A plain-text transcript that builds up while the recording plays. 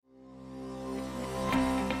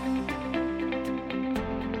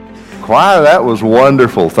Choir, that was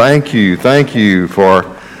wonderful. Thank you. Thank you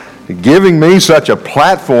for giving me such a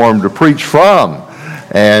platform to preach from.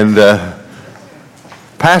 And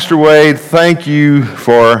Pastor Wade, thank you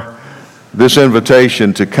for this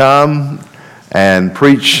invitation to come and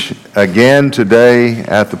preach again today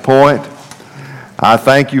at the Point. I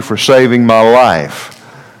thank you for saving my life.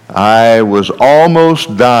 I was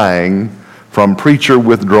almost dying from preacher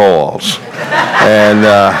withdrawals.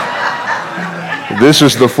 And this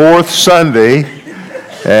is the fourth Sunday,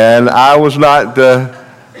 and I was not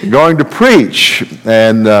going to preach.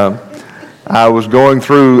 And I was going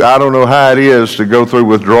through, I don't know how it is to go through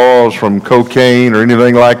withdrawals from cocaine or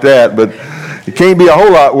anything like that, but it can't be a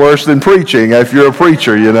whole lot worse than preaching if you're a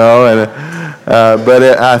preacher, you know. And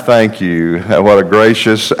I thank you. What a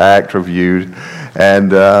gracious act of you.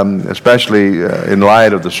 And especially in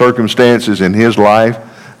light of the circumstances in his life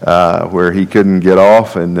where he couldn't get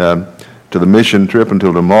off and to the mission trip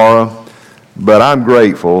until tomorrow. But I'm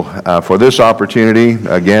grateful for this opportunity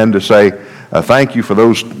again to say thank you for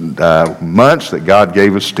those months that God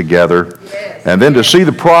gave us together. And then to see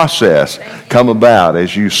the process come about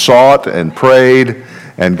as you sought and prayed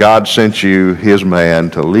and God sent you his man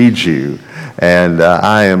to lead you. And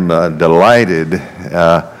I am delighted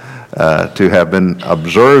to have been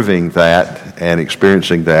observing that and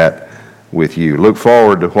experiencing that with you. Look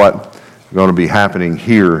forward to what's going to be happening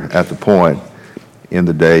here at the Point in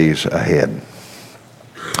the days ahead.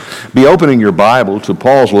 Be opening your Bible to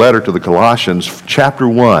Paul's letter to the Colossians, chapter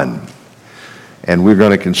 1. And we're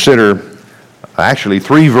going to consider actually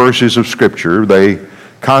 3 verses of Scripture. They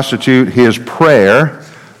constitute his prayer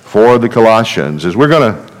for the Colossians. As we're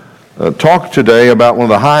going to talk today about one of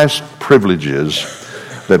the highest privileges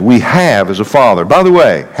that we have as a father. By the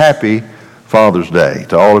way, happy Father's Day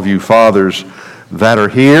to all of you fathers that are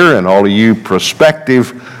here and all of you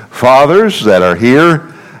prospective fathers that are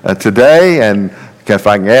here today. And if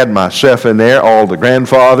I can add myself in there, all the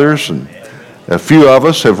grandfathers, and a few of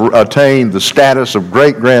us have attained the status of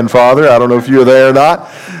great-grandfather. I don't know if you're there or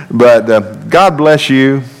not, but God bless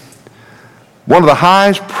you. One of the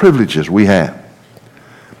highest privileges we have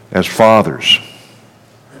as fathers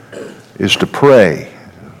is to pray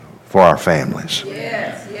for our families.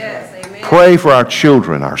 Yes, amen. Pray for our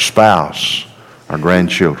children, our spouse, our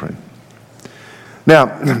grandchildren. Now,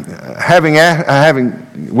 having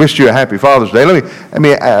wished you a happy Father's Day, let me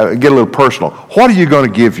get a little personal. What are you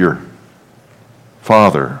going to give your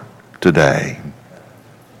father today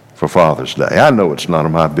for Father's Day? I know it's none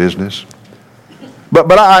of my business,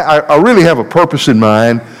 but I really have a purpose in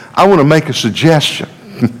mind. I want to make a suggestion.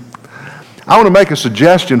 I want to make a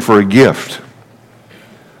suggestion for a gift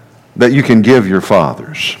that you can give your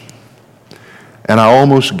fathers. And I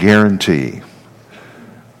almost guarantee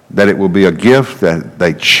that it will be a gift that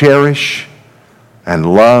they cherish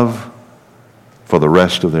and love for the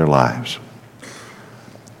rest of their lives.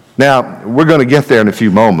 Now, we're going to get there in a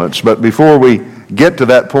few moments, but before we get to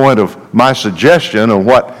that point of my suggestion of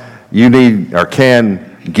what you need or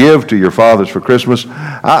can give to your fathers for Christmas,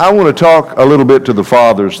 I want to talk a little bit to the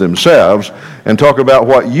fathers themselves and talk about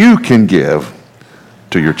what you can give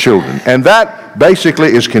to your children. And that basically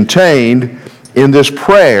is contained in this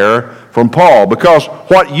prayer from Paul, because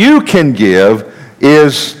what you can give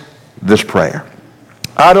is this prayer.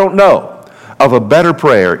 I don't know of a better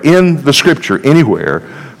prayer in the Scripture anywhere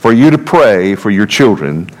for you to pray for your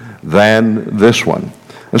children than this one.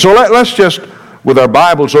 And so let's just, with our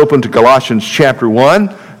Bibles open to Colossians chapter 1,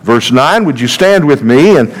 verse 9, would you stand with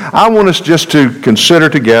me? And I want us just to consider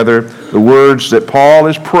together the words that Paul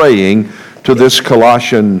is praying to this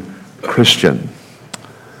Colossian Christian.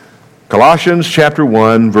 Colossians chapter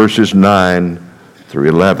 1, verses 9 through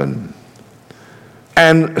 11.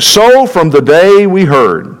 And so from the day we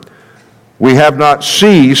heard, we have not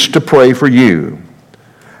ceased to pray for you,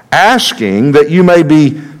 asking that you may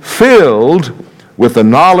be filled with the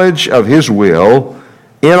knowledge of his will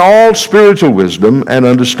in all spiritual wisdom and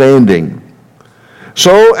understanding,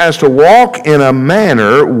 so as to walk in a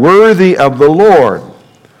manner worthy of the Lord,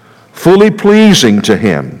 fully pleasing to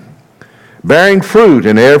him, bearing fruit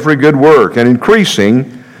in every good work and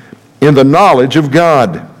increasing in the knowledge of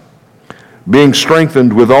God, being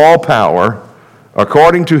strengthened with all power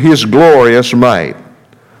according to his glorious might,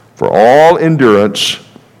 for all endurance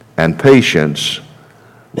and patience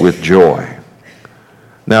with joy.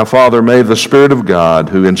 Now, Father, may the Spirit of God,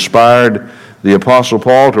 who inspired the Apostle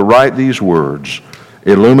Paul to write these words,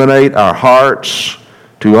 illuminate our hearts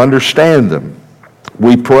to understand them.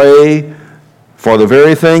 We pray for the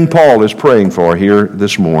very thing Paul is praying for here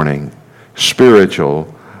this morning,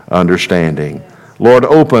 spiritual understanding. Lord,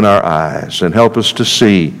 open our eyes and help us to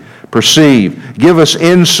see perceive. Give us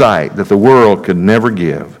insight that the world could never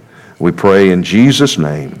give. We pray in Jesus'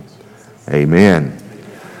 name. Amen.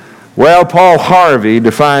 Well, Paul Harvey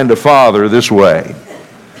defined a father this way.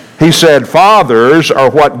 He said, fathers are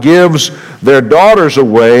what gives their daughters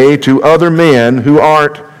away to other men who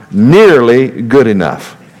aren't nearly good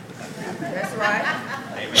enough. That's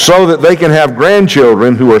right. So that they can have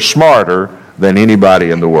grandchildren who are smarter than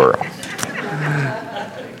anybody in the world.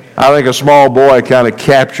 I think a small boy kind of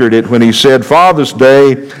captured it when he said, Father's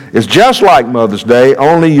Day is just like Mother's Day,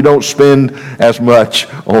 only you don't spend as much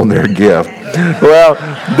on their gift. Well,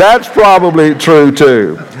 that's probably true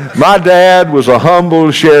too. My dad was a humble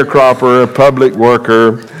sharecropper, a public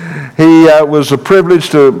worker. He was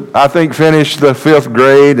privileged to, I think, finish the 5th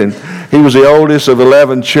grade, and he was the oldest of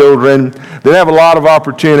 11 children. Didn't have a lot of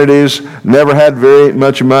opportunities, never had very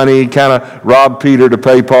much money, kind of robbed Peter to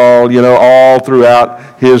pay Paul, all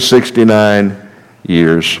throughout his 69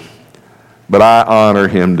 years. But I honor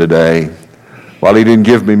him today. While he didn't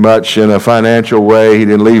give me much in a financial way, he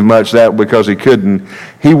didn't leave much that because he couldn't.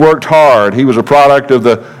 He worked hard. He was a product of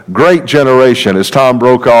the Great Generation, as Tom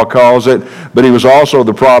Brokaw calls it, but he was also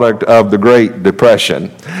the product of the Great Depression.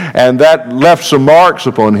 And that left some marks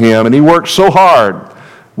upon him, and he worked so hard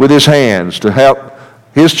with his hands to help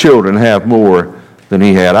his children have more than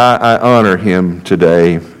he had. I honor him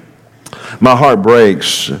today. My heart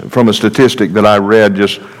breaks from a statistic that I read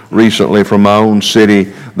just recently from my own city,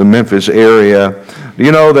 the Memphis area. Do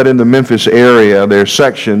you know that in the Memphis area, there are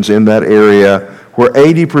sections in that area where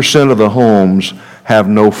 80% of the homes have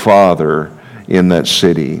no father in that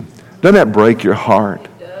city? Doesn't that break your heart?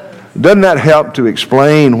 Doesn't that help to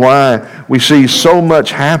explain why we see so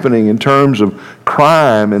much happening in terms of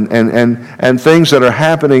crime and things that are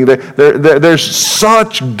happening? There's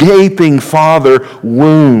such gaping father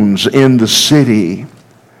wounds in the city.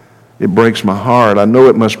 It breaks my heart. I know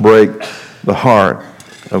it must break the heart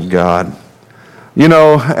of God.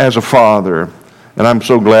 As a father, and I'm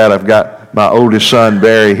so glad I've got my oldest son,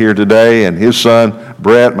 Barry, here today, and his son,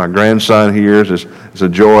 Brett, my grandson here. It's a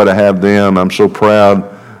joy to have them. I'm so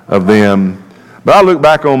proud of them. But I look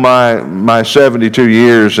back on my 72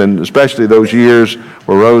 years, and especially those years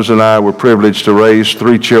where Rose and I were privileged to raise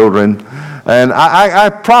 3 children, and I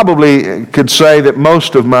probably could say that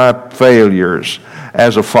most of my failures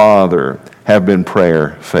as a father have been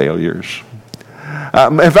prayer failures.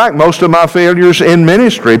 In fact, most of my failures in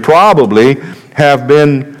ministry probably have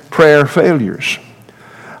been prayer failures.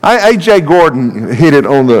 A.J. Gordon hit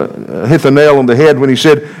the nail on the head when he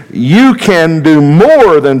said, you can do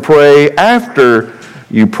more than pray after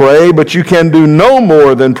you pray, but you can do no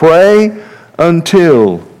more than pray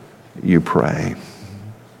until you pray.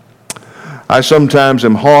 I sometimes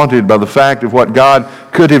am haunted by the fact of what God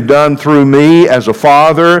could have done through me as a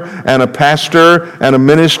father and a pastor and a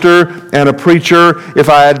minister and a preacher if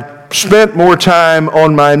I had spent more time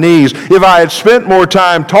on my knees, if I had spent more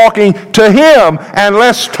time talking to Him and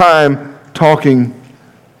less time talking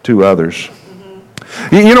to others.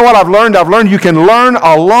 You know what I've learned? I've learned you can learn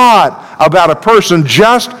a lot about a person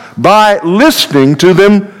just by listening to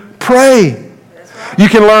them pray. You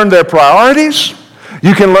can learn their priorities.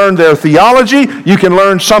 You can learn their theology. You can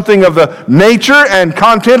learn something of the nature and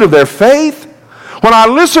content of their faith. When I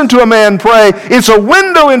listen to a man pray, it's a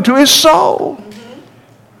window into his soul.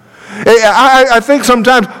 I think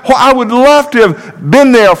sometimes I would love to have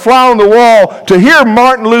been there, a fly on the wall, to hear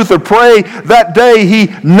Martin Luther pray that day he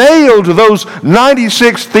nailed those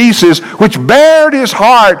 96 theses which bared his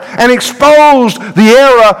heart and exposed the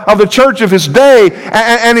error of the church of his day,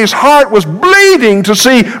 and his heart was bleeding to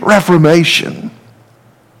see reformation.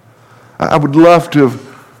 I would love to have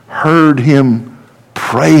heard him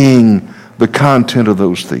praying the content of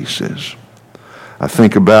those theses. I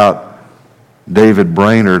think about David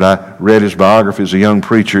Brainerd. I read his biography as a young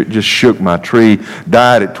preacher. It just shook my tree.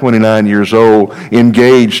 Died at 29 years old,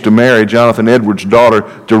 engaged to marry Jonathan Edwards' daughter,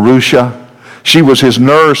 Jerusha. She was his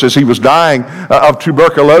nurse as he was dying of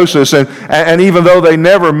tuberculosis. And even though they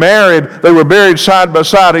never married, they were buried side by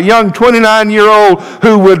side. A young 29-year-old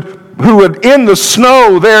who would in the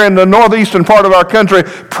snow there in the northeastern part of our country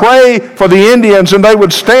pray for the Indians, and they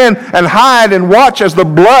would stand and hide and watch as the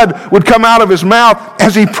blood would come out of his mouth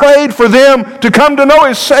as he prayed for them to come to know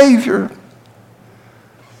his Savior.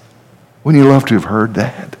 Wouldn't you love to have heard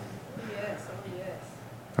that? Yes, oh yes.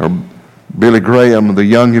 Or Billy Graham, the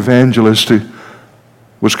young evangelist who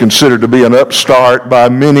was considered to be an upstart by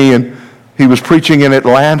many, and he was preaching in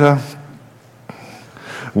Atlanta.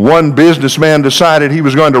 one businessman decided he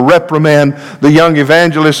was going to reprimand the young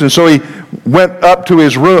evangelist, and so he went up to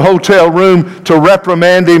his hotel room to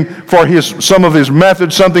reprimand him for some of his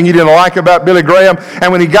methods, something he didn't like about Billy Graham.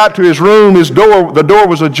 And when he got to his room, the door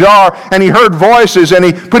was ajar, and he heard voices, and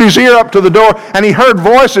he put his ear up to the door, and he heard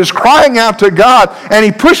voices crying out to God, and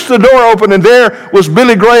he pushed the door open, and there was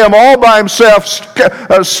Billy Graham all by himself,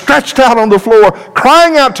 stretched out on the floor,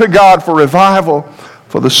 crying out to God for revival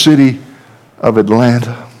for the city of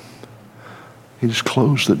Atlanta. He just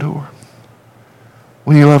closed the door.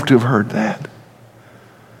 Wouldn't you love to have heard that?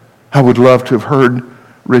 I would love to have heard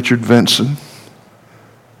Richard Vinson,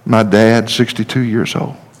 my dad, 62 years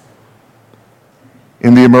old,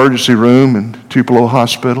 in the emergency room in Tupelo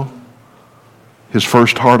Hospital, his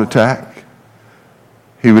first heart attack.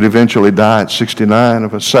 He would eventually die at 69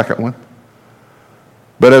 of a second one.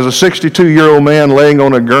 But as a 62-year-old man laying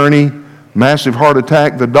on a gurney, massive heart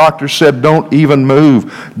attack, the doctor said, don't even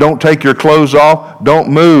move. Don't take your clothes off. Don't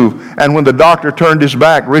move. And when the doctor turned his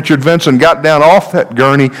back, Richard Vinson got down off that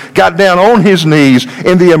gurney, got down on his knees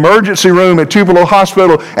in the emergency room at Tupelo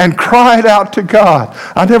Hospital and cried out to God.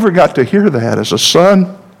 I never got to hear that as a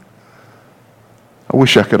son. I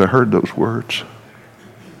wish I could have heard those words.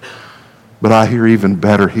 But I hear even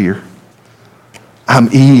better here. I'm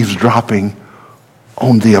eavesdropping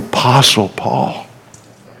on the Apostle Paul.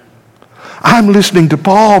 I'm listening to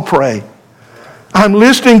Paul pray. I'm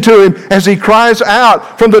listening to him as he cries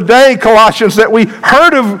out from the day, Colossians, that we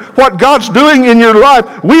heard of what God's doing in your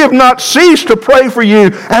life. We have not ceased to pray for you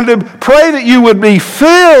and to pray that you would be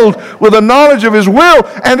filled with the knowledge of his will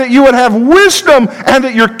and that you would have wisdom and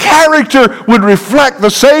that your character would reflect the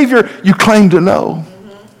Savior you claim to know.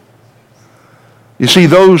 You see,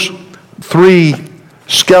 those three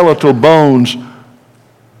skeletal bones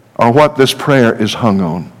are what this prayer is hung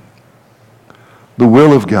on. The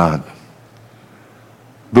will of God,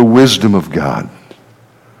 the wisdom of God,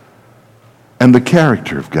 and the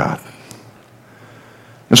character of God.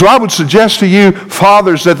 And so I would suggest to you,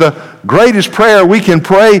 fathers, that the greatest prayer we can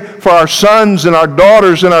pray for our sons and our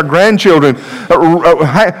daughters and our grandchildren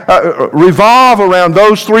revolve around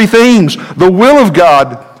those three themes: the will of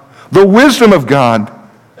God, the wisdom of God,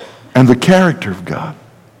 and the character of God.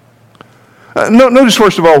 Notice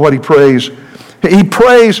first of all what he prays. He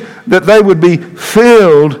prays that they would be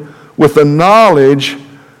filled with the knowledge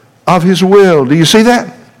of his will. Do you see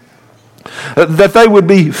that? That they would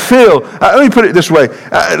be filled. Let me put it this way.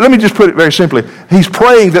 Let me just put it very simply. He's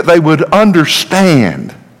praying that they would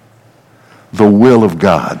understand the will of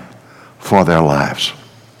God for their lives.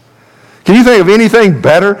 Can you think of anything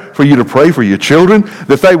better for you to pray for your children?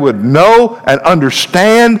 That they would know and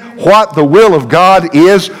understand what the will of God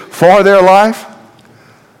is for their life?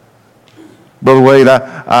 Brother Wade,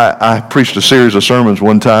 I preached a series of sermons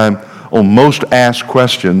one time on most asked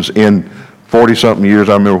questions in 40-something years,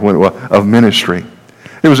 I remember when it was, of ministry.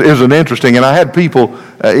 It was an interesting, and I had people,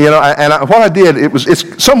 what I did,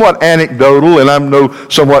 it's somewhat anecdotal, and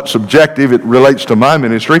I'm somewhat subjective. It relates to my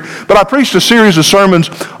ministry. But I preached a series of sermons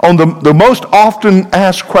on the most often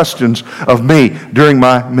asked questions of me during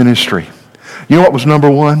my ministry. You know what was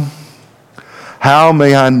number one? How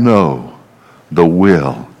may I know the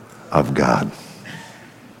will of God?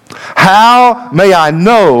 How may I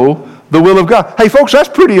know the will of God? Hey, folks, that's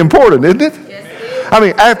pretty important, isn't it? I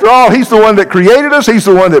mean, after all, he's the one that created us. He's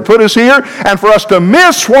the one that put us here. And for us to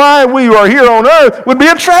miss why we are here on earth would be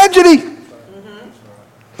a tragedy.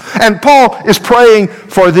 Mm-hmm. And Paul is praying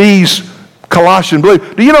for these Colossian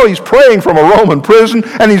believers. Do you know he's praying from a Roman prison?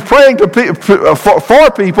 And he's praying for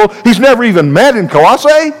people he's never even met in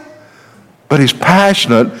Colossae? But he's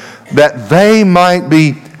passionate that they might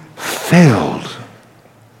be filled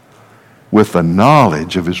with the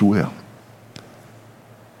knowledge of his will.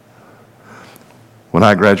 When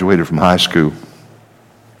I graduated from high school,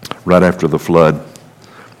 right after the flood,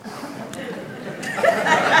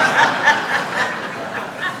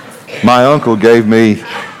 my uncle gave me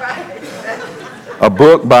a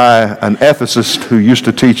book by an ethicist who used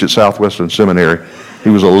to teach at Southwestern Seminary. He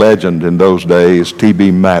was a legend in those days,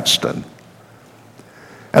 T.B. Matston.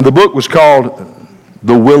 And the book was called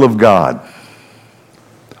The Will of God.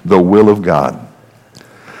 The Will of God.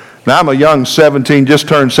 Now, I'm a young just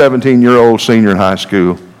turned 17-year-old senior in high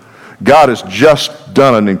school. God has just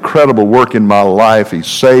done an incredible work in my life. He's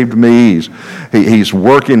saved me. He's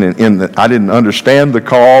working I didn't understand the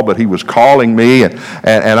call, but he was calling me, and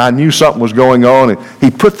I knew something was going on. And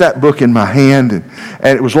he put that book in my hand,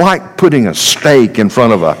 and it was like putting a stake in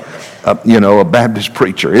front of a Baptist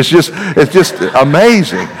preacher. It's just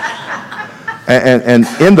amazing. And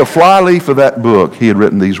in the flyleaf of that book, he had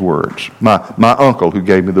written these words. My uncle who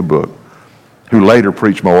gave me the book. who later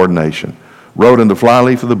preached my ordination, wrote in the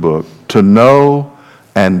flyleaf of the book, to know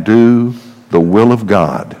and do the will of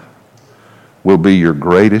God will be your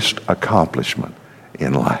greatest accomplishment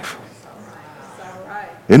in life.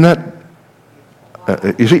 Isn't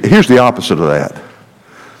that, you see, here's the opposite of that.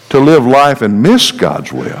 To live life and miss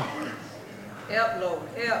God's will. Help, Lord,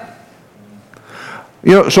 help.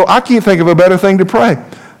 You know, so I can't think of a better thing to pray.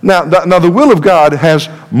 Now, the will of God has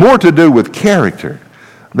more to do with character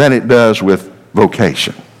than it does with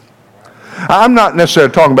vocation. I'm not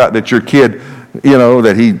necessarily talking about that your kid, you know,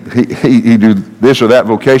 that he do this or that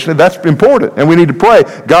vocation. That's important, and we need to pray.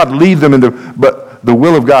 God lead them in but the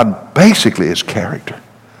will of God basically is character.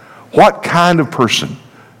 What kind of person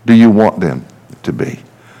do you want them to be?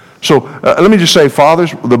 So let me just say,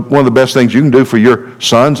 fathers, one of the best things you can do for your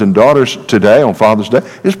sons and daughters today on Father's Day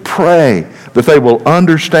is pray that they will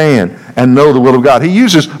understand and know the will of God. He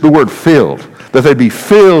uses the word filled, that they be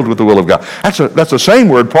filled with the will of God. That's the same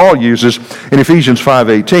word Paul uses in Ephesians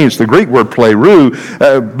 5:18. It's the Greek word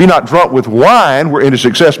plerou. Be not drunk with wine wherein is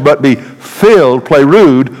excess, but be filled,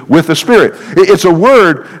 plerud, with the Spirit. It's a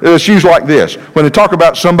word that's used like this. When they talk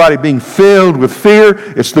about somebody being filled with fear,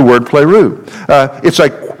 it's the word plerou.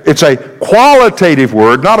 It's a qualitative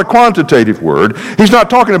word, not a quantitative word. He's not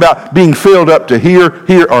talking about being filled up to here,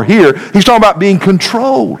 or here. He's talking about being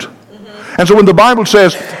controlled. And so when the Bible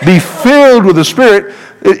says, be filled with the Spirit,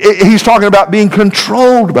 he's talking about being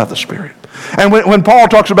controlled by the Spirit. And when Paul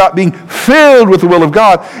talks about being filled with the will of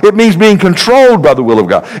God, it means being controlled by the will of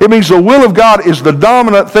God. It means the will of God is the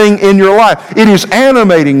dominant thing in your life. It is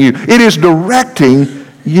animating you. It is directing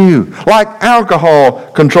you. Like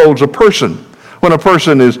alcohol controls a person. When a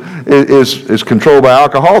person is controlled by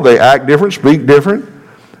alcohol, they act different, speak different.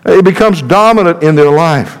 It becomes dominant in their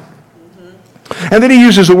life. And then he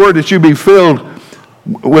uses the word that you be filled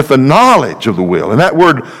with the knowledge of the will. And that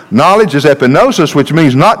word knowledge is epinosis, which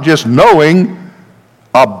means not just knowing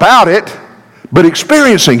about it, but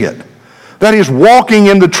experiencing it. That is, walking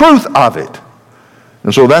in the truth of it.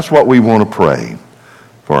 And so that's what we want to pray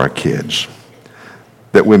for our kids,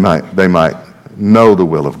 that they might know the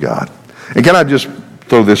will of God. And can I just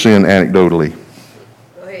throw this in anecdotally?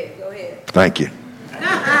 Go ahead. Thank you.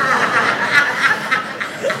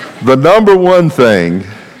 The number one thing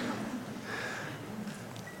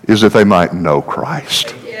is that they might know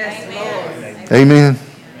Christ. Yes, Amen.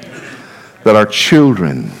 That our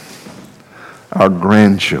children, our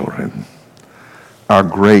grandchildren, our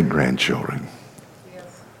great-grandchildren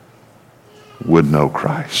would know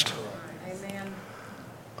Christ. Amen.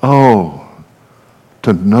 Oh,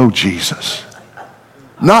 to know Jesus.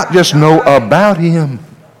 Not just know about him.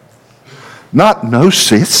 Not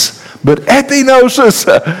gnosis, but epinosis.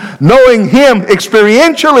 Knowing him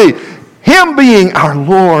experientially. Him being our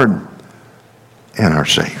Lord and our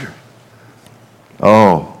Savior.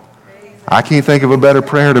 Oh, I can't think of a better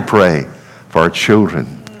prayer to pray for our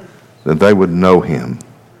children, that they would know him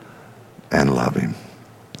and love him.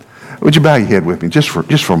 Would you bow your head with me just for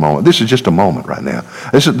a moment? This is just a moment right now.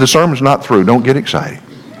 The sermon's not through. Don't get excited.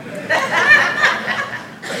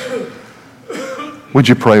 Would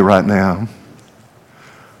you pray right now?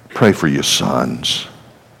 Pray for your sons.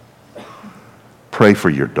 Pray for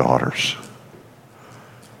your daughters.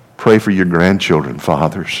 Pray for your grandchildren,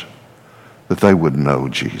 fathers, that they would know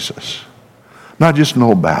Jesus. Not just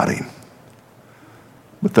know about him,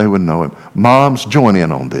 but they would know him. Moms, join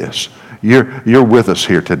in on this. You're with us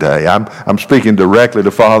here today. I'm speaking directly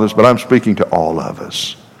to fathers, but I'm speaking to all of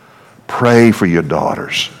us. Pray for your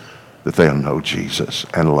daughters that they'll know Jesus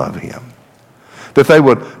and love him. That they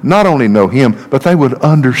would not only know him, but they would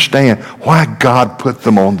understand why God put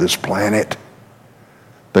them on this planet.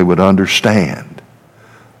 They would understand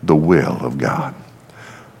the will of God.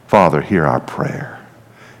 Father, hear our prayer.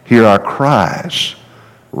 Hear our cries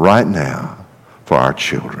right now for our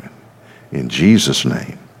children. In Jesus'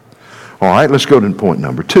 name. All right, let's go to point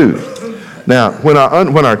number 2. Now, when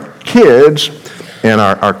our kids and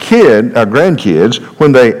our grandkids,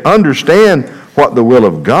 when they understand what the will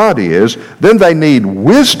of God is, then they need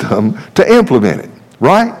wisdom to implement it,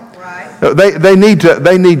 right? They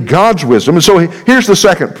need God's wisdom. And so here's the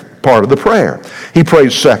second part of the prayer. He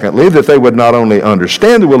prays, secondly, that they would not only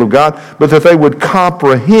understand the will of God, but that they would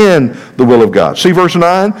comprehend the will of God. See verse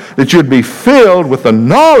 9? That you'd be filled with the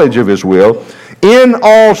knowledge of his will in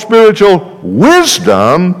all spiritual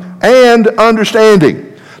wisdom and understanding.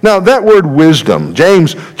 Now, that word wisdom,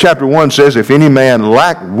 James chapter 1 says, if any man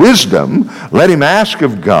lack wisdom, let him ask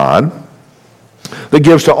of God, that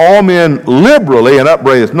gives to all men liberally and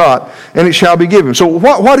upbraideth not, and it shall be given. So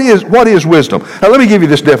what is wisdom? Now let me give you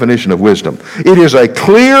this definition of wisdom. It is a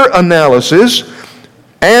clear analysis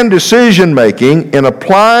and decision making in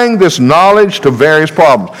applying this knowledge to various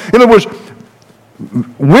problems. In other words,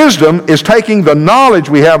 wisdom is taking the knowledge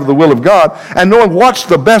we have of the will of God and knowing what's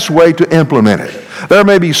the best way to implement it. There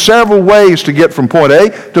may be several ways to get from point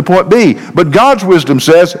A to point B, but God's wisdom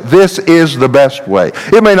says this is the best way.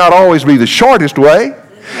 It may not always be the shortest way.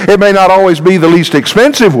 It may not always be the least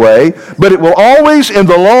expensive way, but it will always, in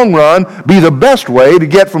the long run, be the best way to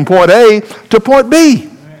get from point A to point B.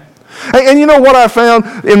 And you know what I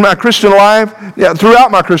found in my Christian life,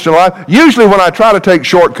 throughout my Christian life? Usually when I try to take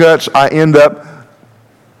shortcuts, I end up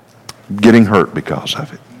getting hurt because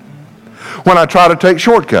of it. When I try to take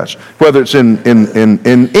shortcuts, whether it's in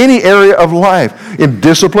any area of life, in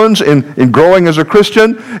disciplines, in growing as a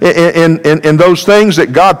Christian, in those things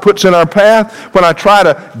that God puts in our path, when I try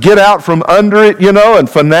to get out from under it, and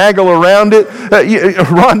finagle around it.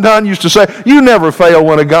 Ron Dunn used to say, you never fail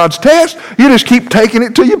one of God's tests. You just keep taking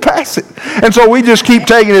it till you pass it. And so we just keep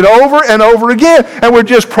taking it over and over again, and we're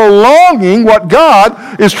just prolonging what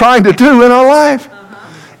God is trying to do in our life.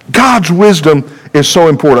 God's wisdom is so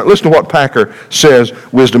important. Listen to what Packer says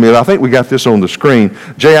wisdom is. I think we got this on the screen.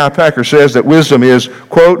 J.I. Packer says that wisdom is,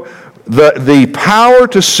 quote, the power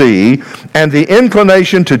to see and the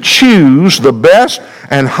inclination to choose the best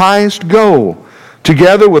and highest goal,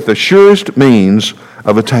 together with the surest means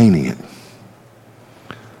of attaining it.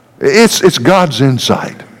 It's God's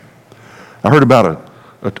insight. I heard about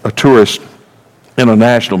a tourist in a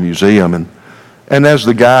national museum, and as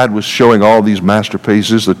the guide was showing all these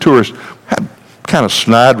masterpieces, the tourist had kind of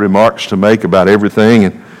snide remarks to make about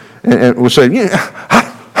everything, and was saying,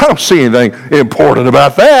 I don't see anything important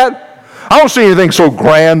about that. I don't see anything so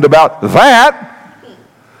grand about that.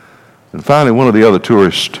 And finally, one of the other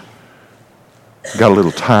tourists got a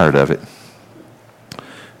little tired of it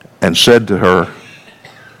and said to her,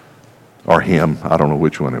 or him, I don't know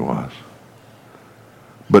which one it was,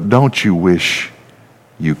 but don't you wish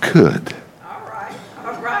you could? All right,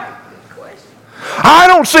 good question. I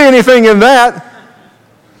don't see anything in that.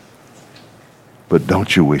 But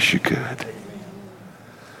don't you wish you could?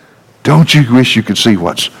 Don't you wish you could see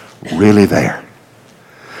what's really there?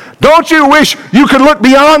 Don't you wish you could look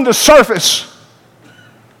beyond the surface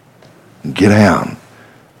and get down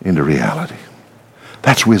into reality?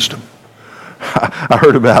 That's wisdom. I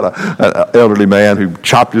heard about an elderly man who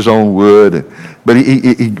chopped his own wood, but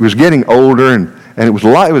he was getting older, and it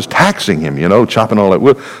was taxing him, chopping all that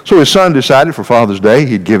wood. So his son decided for Father's Day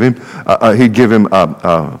he'd give him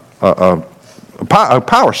a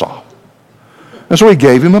power saw. And so he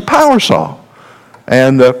gave him a power saw.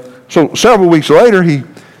 And so several weeks later, he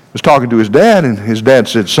was talking to his dad, and his dad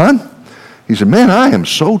said, son, he said, man, I am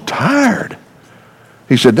so tired.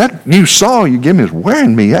 He said, that new saw you give me is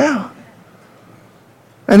wearing me out.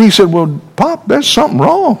 And he said, well, Pop, there's something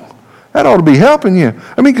wrong. That ought to be helping you.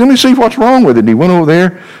 I mean, let me see what's wrong with it. And he went over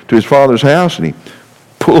there to his father's house, and he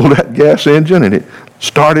pulled that gas engine, and it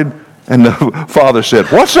started, and the father said,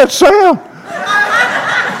 what's that sound?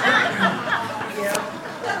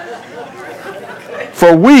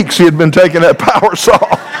 For weeks he had been taking that power saw.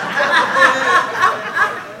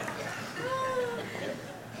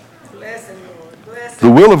 The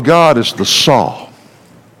will of God is the saw.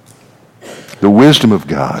 The wisdom of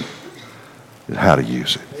God is how to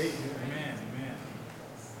use it.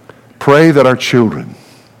 Pray that our children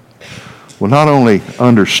will not only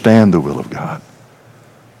understand the will of God,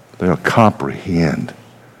 they'll comprehend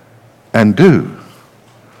and do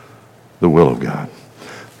the will of God.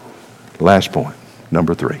 Last point,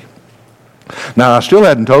 number 3. Now, I still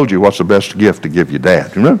hadn't told you what's the best gift to give your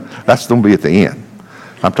dad. Remember? That's going to be at the end.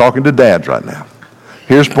 I'm talking to dads right now.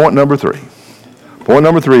 Here's point number 3. Point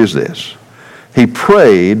number 3 is this. He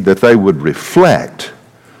prayed that they would reflect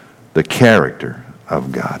the character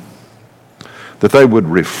of God. That they would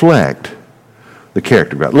reflect the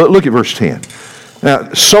character of God. Look at verse 10.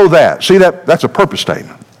 Now, so that. See, that's a purpose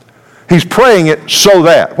statement. He's praying it so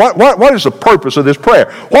that. What is the purpose of this prayer?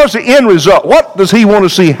 What's the end result? What does he want to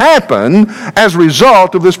see happen as a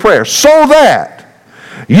result of this prayer? So that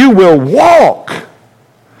you will walk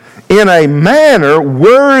in a manner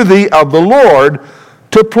worthy of the Lord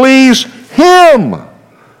to please Him.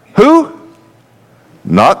 Who?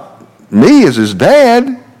 Not me as his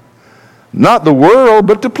dad, not the world,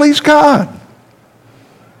 but to please God.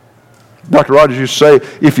 Dr. Rogers used to say,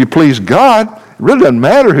 if you please God, it really doesn't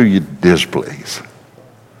matter who you displease.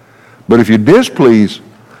 But if you displease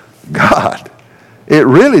God, it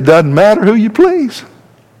really doesn't matter who you please.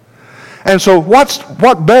 And so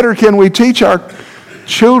what better can we teach our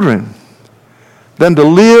children than to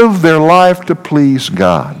live their life to please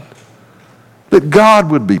God? That God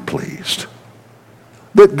would be pleased.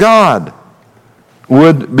 That God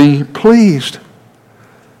would be pleased.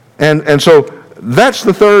 And so that's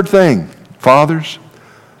the third thing, fathers.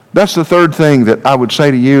 That's the third thing that I would say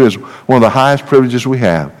to you is one of the highest privileges we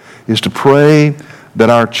have, is to pray that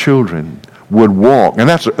our children would walk. And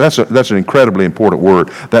that's an incredibly important word,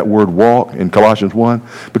 that word walk in Colossians 1,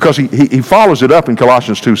 because he follows it up in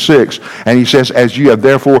Colossians 2:6, and he says, as you have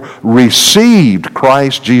therefore received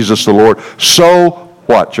Christ Jesus the Lord, so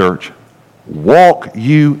what, church? Walk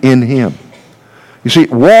you in him. You see,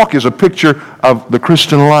 walk is a picture of the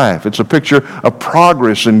Christian life. It's a picture of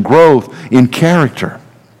progress and growth in character.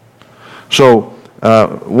 So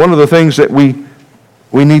one of the things that we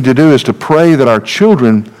need to do is to pray that our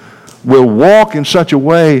children will walk in such a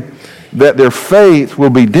way that their faith will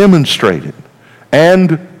be demonstrated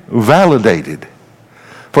and validated.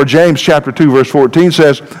 For James chapter 2 verse 14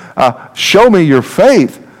 says, show me your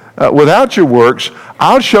faith without your works.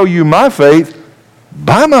 I'll show you my faith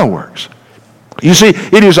by my works. You see,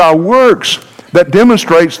 it is our works that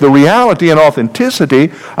demonstrates the reality and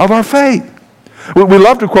authenticity of our faith. We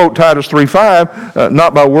love to quote Titus 3:5,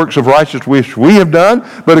 not by works of righteousness which we have done,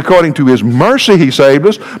 but according to his mercy he saved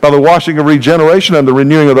us by the washing of regeneration and the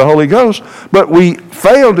renewing of the Holy Ghost. But we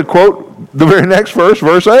fail to quote the very next verse,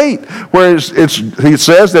 verse 8, where he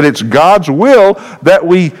says that it's God's will that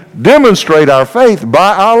we demonstrate our faith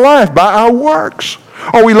by our life, by our works.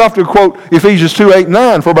 Or we love to quote Ephesians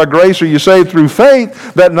 2:8-9, for by grace are you saved through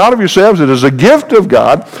faith, that not of yourselves, it is a gift of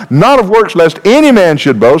God, not of works, lest any man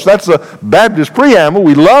should boast. That's the Baptist preamble.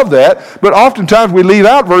 We love that. But oftentimes we leave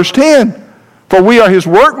out verse 10. For we are his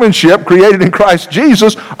workmanship, created in Christ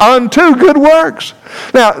Jesus, unto good works.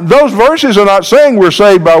 Now, those verses are not saying we're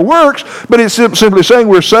saved by works, but it's simply saying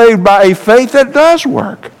we're saved by a faith that does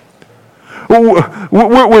work.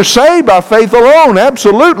 We're saved by faith alone,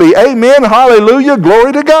 absolutely. Amen, hallelujah,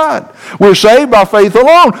 glory to God. We're saved by faith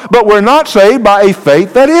alone, but we're not saved by a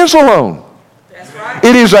faith that is alone. That's right.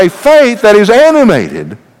 It is a faith that is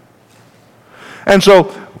animated. And so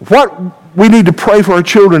what we need to pray for our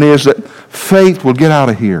children is that faith will get out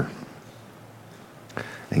of here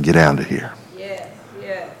and get down to here. Yes,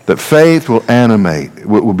 yes. That faith will animate, it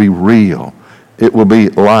will be real, it will be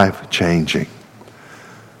life-changing.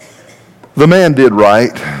 The man did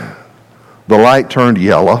right. The light turned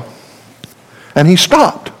yellow, and he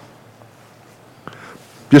stopped.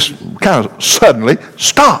 Just kind of suddenly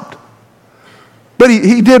stopped. But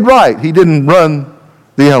he did right. He didn't run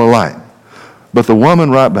the yellow light. But the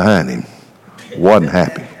woman right behind him wasn't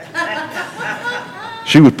happy.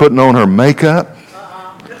 She was putting on her makeup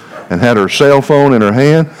and had her cell phone in her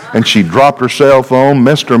hand, and she dropped her cell phone,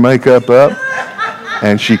 messed her makeup up,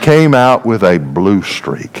 and she came out with a blue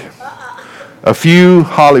streak. A few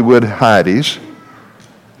Hollywood Heidies,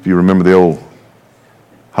 if you remember the old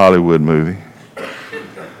Hollywood movie,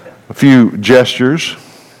 a few gestures,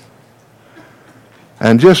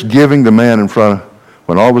 and just giving the man in front of,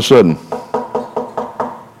 when all of a sudden,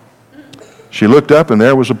 she looked up and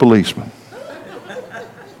there was a policeman.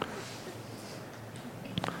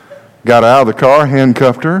 Got out of the car,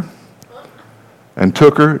 handcuffed her, and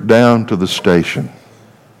took her down to the station.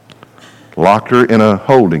 Locked her in a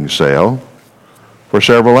holding cell for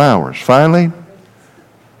several hours. Finally,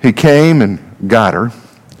 he came and got her.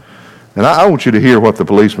 And I want you to hear what the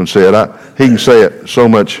policeman said. He can say it so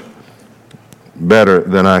much better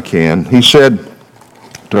than I can. He said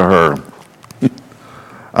to her,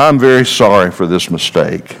 I'm very sorry for this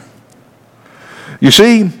mistake. You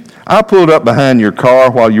see, I pulled up behind your car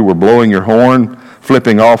while you were blowing your horn,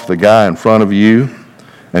 flipping off the guy in front of you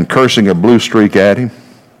and cursing a blue streak at him.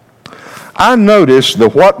 I noticed the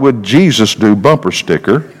What Would Jesus Do bumper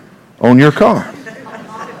sticker on your car,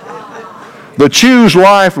 the Choose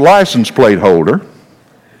Life license plate holder,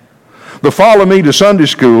 the Follow Me to Sunday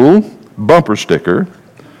School bumper sticker,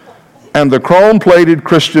 and the chrome-plated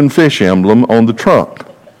Christian fish emblem on the trunk.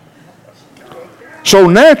 So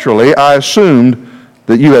naturally, I assumed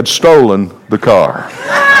that you had stolen the car.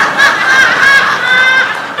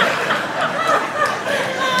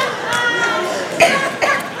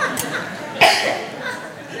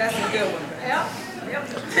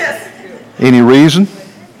 Any reason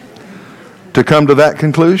to come to that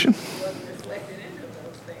conclusion?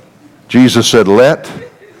 Jesus said, let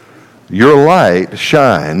your light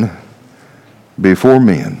shine before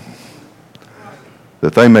men,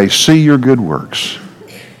 that they may see your good works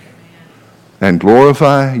and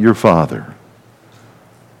glorify your Father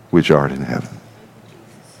which art in heaven.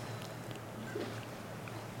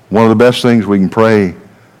 One of the best things we can pray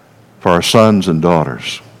for our sons and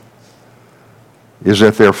daughters is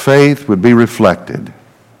that their faith would be reflected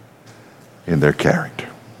in their character.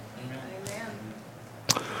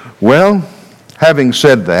 Amen. Well, having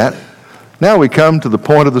said that, now we come to the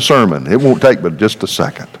point of the sermon. It won't take but just a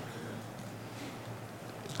second.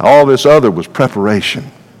 All this other was preparation.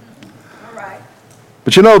 All right.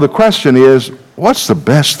 But you know, the question is, what's the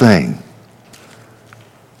best thing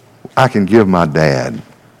I can give my dad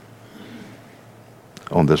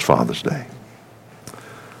on this Father's Day?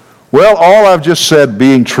 Well, all I've just said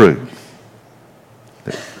being true,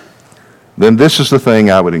 then this is the thing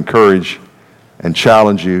I would encourage and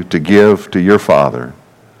challenge you to give to your father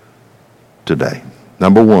today.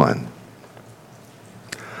 Number one,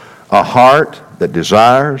 a heart that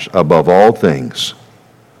desires above all things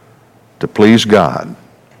to please God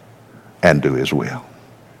and do His will.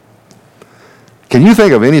 Can you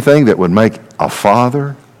think of anything that would make a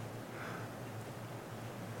father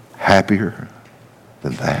happier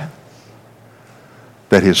than that?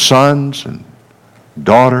 That his sons and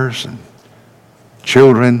daughters and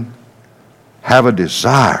children have a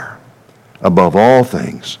desire above all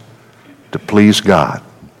things to please God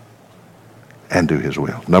and do His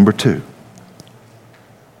will. Number two,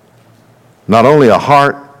 not only a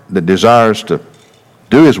heart that desires to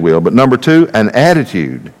do His will, but number two, an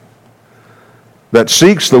attitude that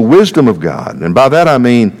seeks the wisdom of God. And by that I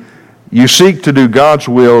mean you seek to do God's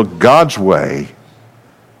will, God's way,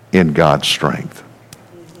 in God's strength.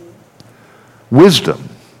 Wisdom.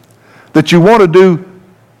 That you want to do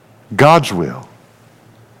God's will,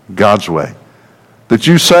 God's way. That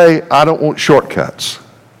you say, I don't want shortcuts.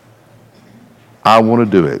 I want to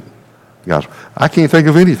do it God's way. I can't think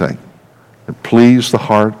of anything that please the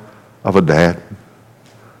heart of a dad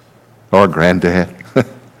or a granddad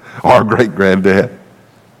or a great-granddad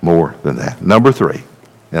more than that. Number three,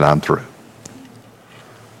 and I'm through.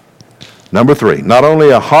 Number three, not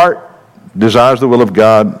only a heart desires the will of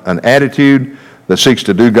God, an attitude that seeks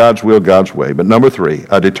to do God's will, God's way, but number three,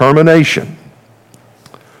 a determination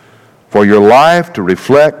for your life to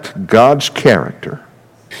reflect God's character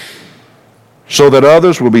so that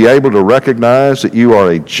others will be able to recognize that you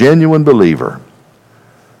are a genuine believer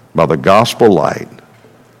by the gospel light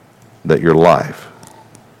that your life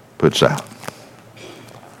puts out.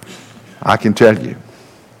 I can tell you,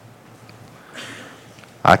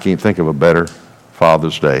 I can't think of a better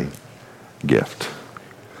Father's Day gift.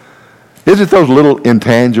 Is it those little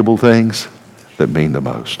intangible things that mean the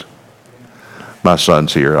most? My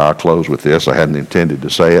son's here. I'll close with this. I hadn't intended to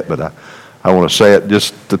say it, but I want to say it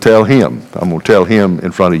just to tell him. I'm going to tell him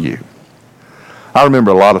in front of you. I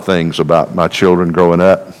remember a lot of things about my children growing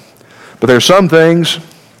up, but there are some things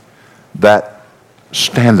that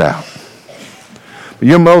stand out.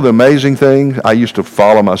 You know the amazing thing? I used to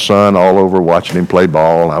follow my son all over watching him play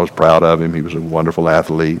ball. I was proud of him. He was a wonderful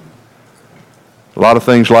athlete. A lot of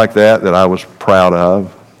things like that I was proud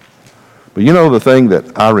of. But you know the thing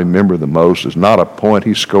that I remember the most is not a point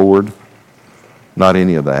he scored, not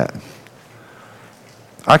any of that.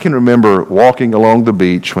 I can remember walking along the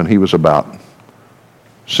beach when he was about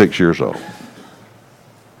 6 years old.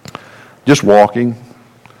 Just walking.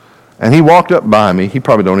 And he walked up by me. He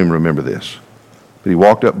probably don't even remember this. But he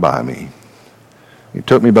walked up by me. He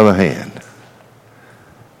took me by the hand.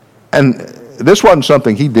 And this wasn't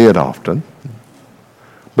something he did often.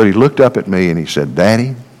 But he looked up at me and he said,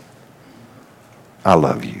 Daddy, I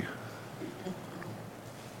love you.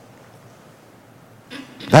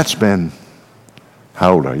 That's been,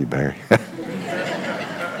 how old are you, Barry?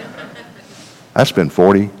 That's been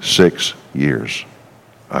 46 years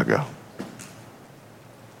ago.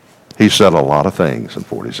 He said a lot of things in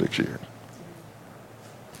 46 years.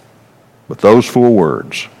 But those 4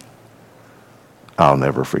 words, I'll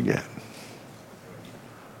never forget.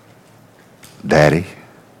 Daddy,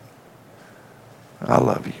 I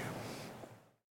love you.